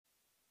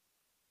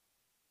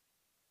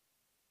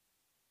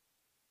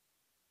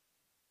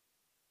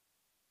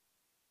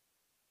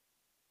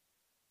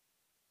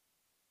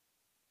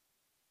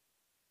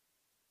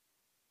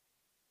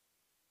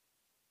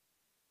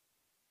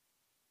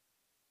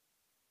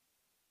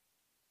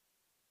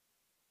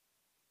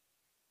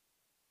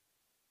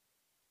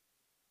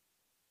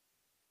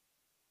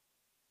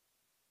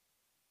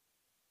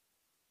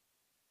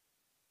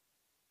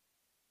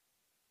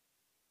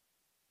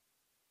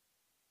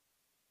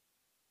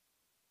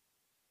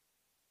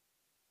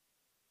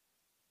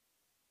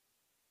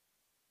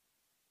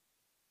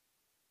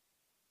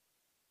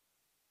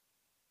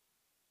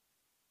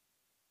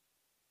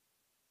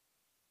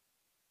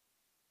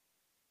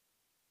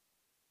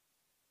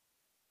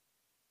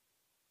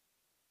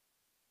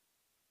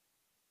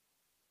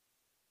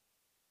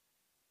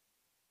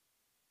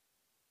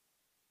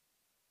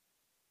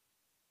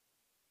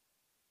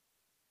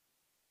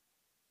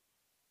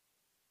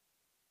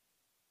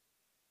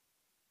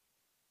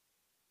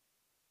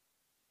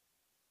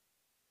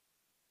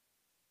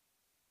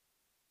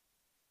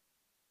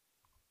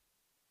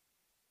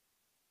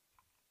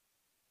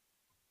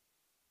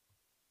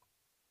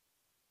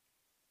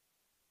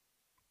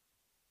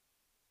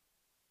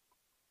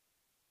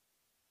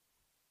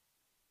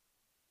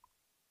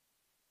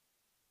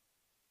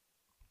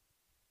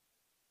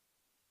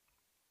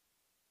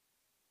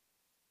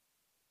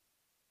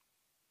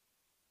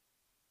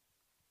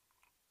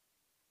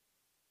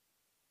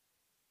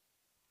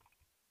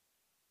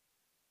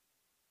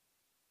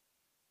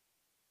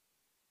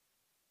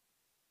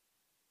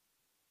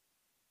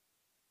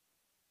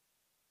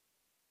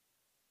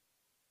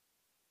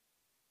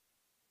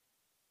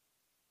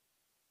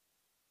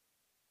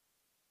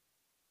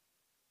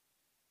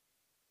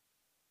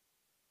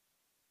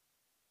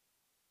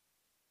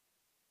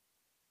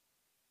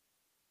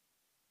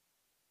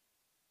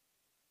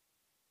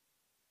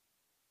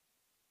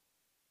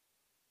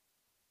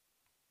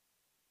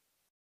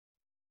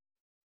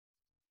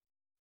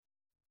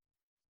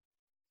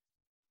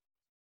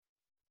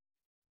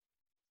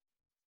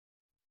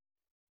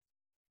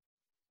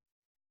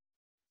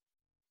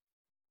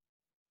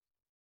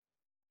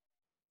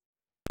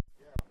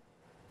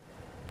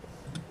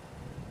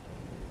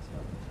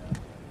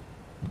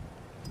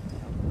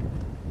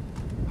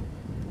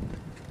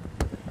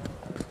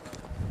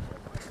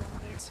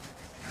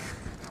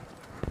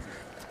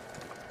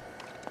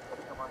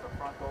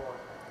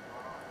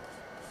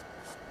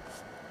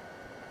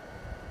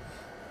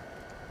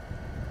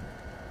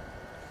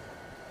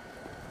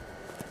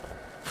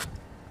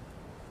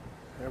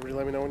Everybody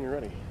let me know when you're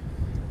ready.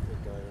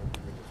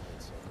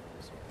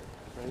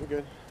 No, you're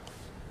good.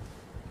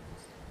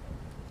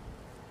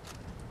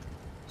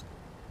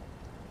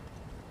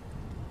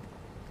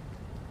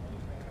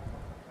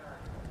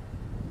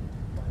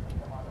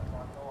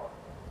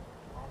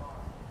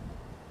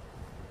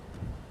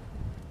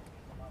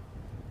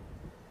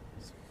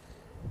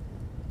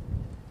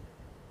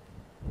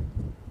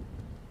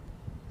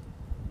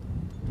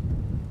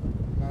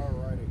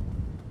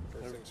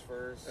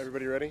 First.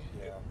 Everybody ready?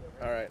 Yeah.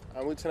 All right.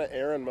 I'm Lieutenant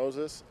Aaron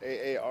Moses,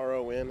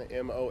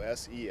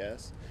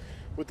 Aaronmoses,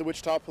 with the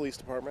Wichita Police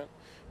Department,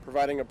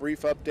 providing a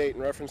brief update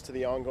in reference to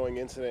the ongoing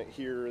incident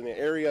here in the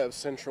area of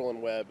Central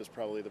and Webb is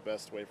probably the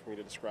best way for me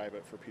to describe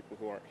it for people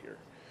who aren't here.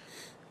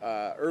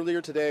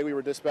 Earlier today, we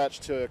were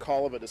dispatched to a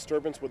call of a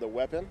disturbance with a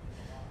weapon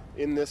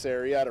in this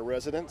area at a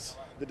residence.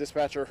 The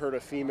dispatcher heard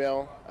a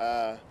female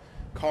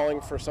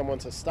calling for someone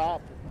to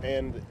stop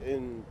and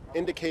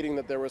indicating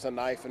that there was a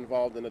knife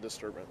involved in a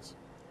disturbance.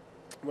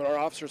 When our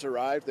officers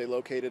arrived, they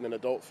located an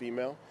adult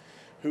female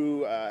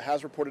who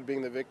has reported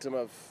being the victim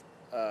of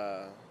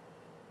a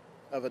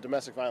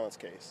domestic violence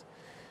case.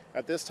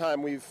 At this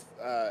time, we've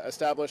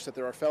established that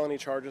there are felony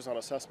charges on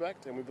a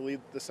suspect, and we believe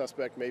the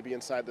suspect may be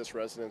inside this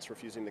residence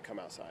refusing to come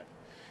outside.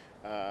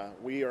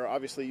 We are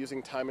obviously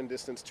using time and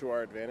distance to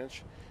our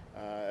advantage,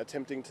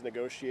 attempting to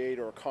negotiate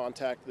or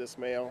contact this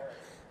male,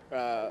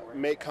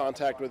 make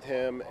contact with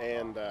him,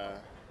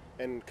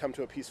 and come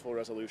to a peaceful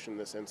resolution in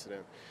this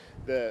incident.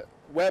 The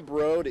Webb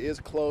Road is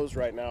closed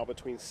right now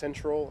between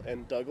Central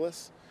and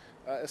Douglas,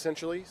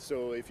 essentially.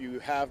 So if you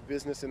have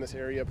business in this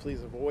area,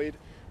 please avoid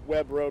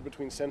Webb Road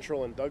between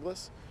Central and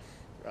Douglas.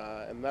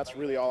 And that's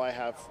really all I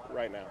have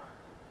right now.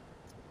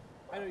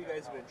 I know you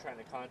guys have been trying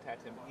to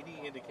contact him.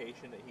 Any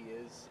indication that he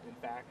is, in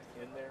fact,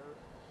 in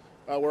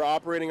there? We're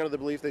operating under the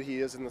belief that he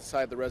is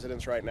inside the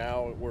residence right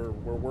now. We're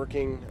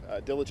working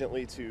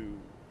diligently to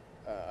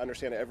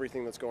understand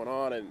everything that's going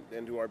on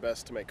and do our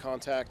best to make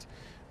contact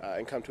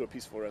and come to a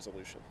peaceful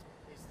resolution.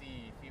 Is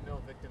the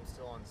female victim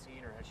still on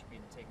scene, or has she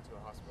been taken to a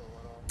hospital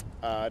at all?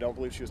 I don't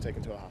believe she was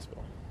taken to a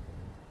hospital.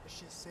 Is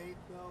she safe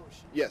though?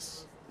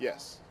 Yes.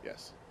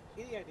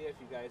 Any idea if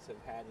you guys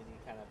have had any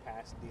kind of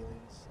past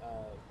dealings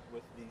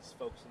with these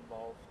folks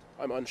involved?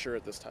 I'm unsure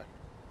at this time.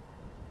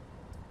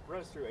 Run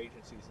us through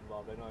agencies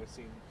involved. I know I've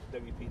seen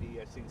WPD,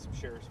 I've seen some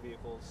sheriff's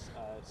vehicles.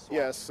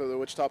 Yes, so the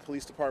Wichita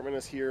Police Department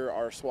is here,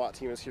 our SWAT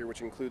team is here,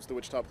 which includes the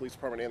Wichita Police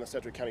Department and the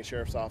Sedgwick County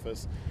Sheriff's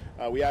Office.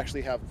 We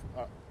actually have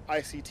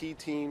ICT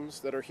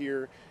teams that are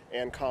here,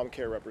 and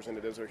ComCare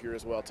representatives are here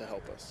as well to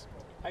help us.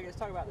 I guess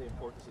talk about the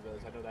importance of those.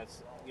 I know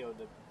that's,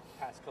 the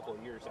past couple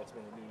of years that's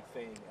been a new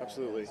thing.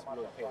 Absolutely. It's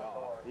really paid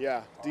off.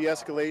 Yeah,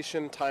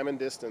 de-escalation, time and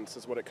distance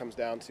is what it comes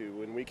down to.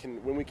 When we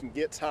can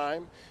get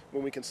time,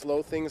 when we can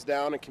slow things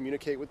down and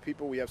communicate with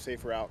people, we have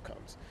safer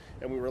outcomes.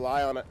 And we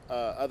rely on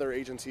other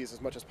agencies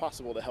as much as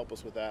possible to help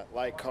us with that,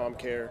 like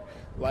ComCare,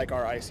 like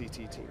our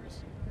ICT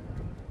teams.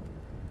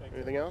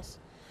 Anything else?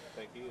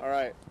 Thank you. All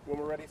right. When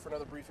we're ready for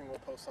another briefing, we'll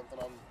post something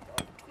on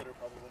Twitter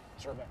probably.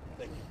 Sure.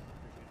 Thank you.